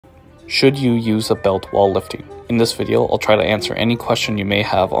Should you use a belt while lifting? In this video, I'll try to answer any question you may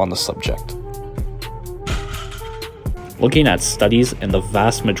have on the subject. Looking at studies and the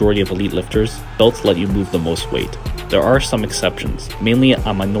vast majority of elite lifters, belts let you move the most weight. There are some exceptions, mainly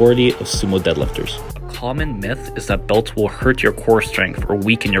a minority of sumo deadlifters. A common myth is that belts will hurt your core strength or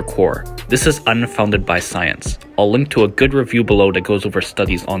weaken your core. This is unfounded by science. I'll link to a good review below that goes over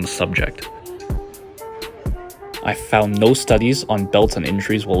studies on the subject. I found no studies on belts and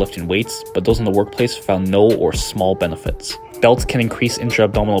injuries while lifting weights, but those in the workplace found no or small benefits. Belts can increase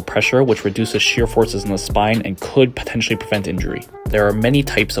intra-abdominal pressure, which reduces shear forces in the spine and could potentially prevent injury. There are many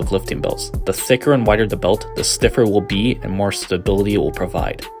types of lifting belts. The thicker and wider the belt, the stiffer it will be and more stability it will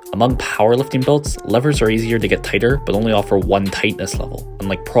provide. Among powerlifting belts, levers are easier to get tighter, but only offer one tightness level,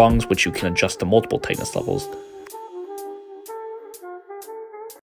 unlike prongs which you can adjust to multiple tightness levels.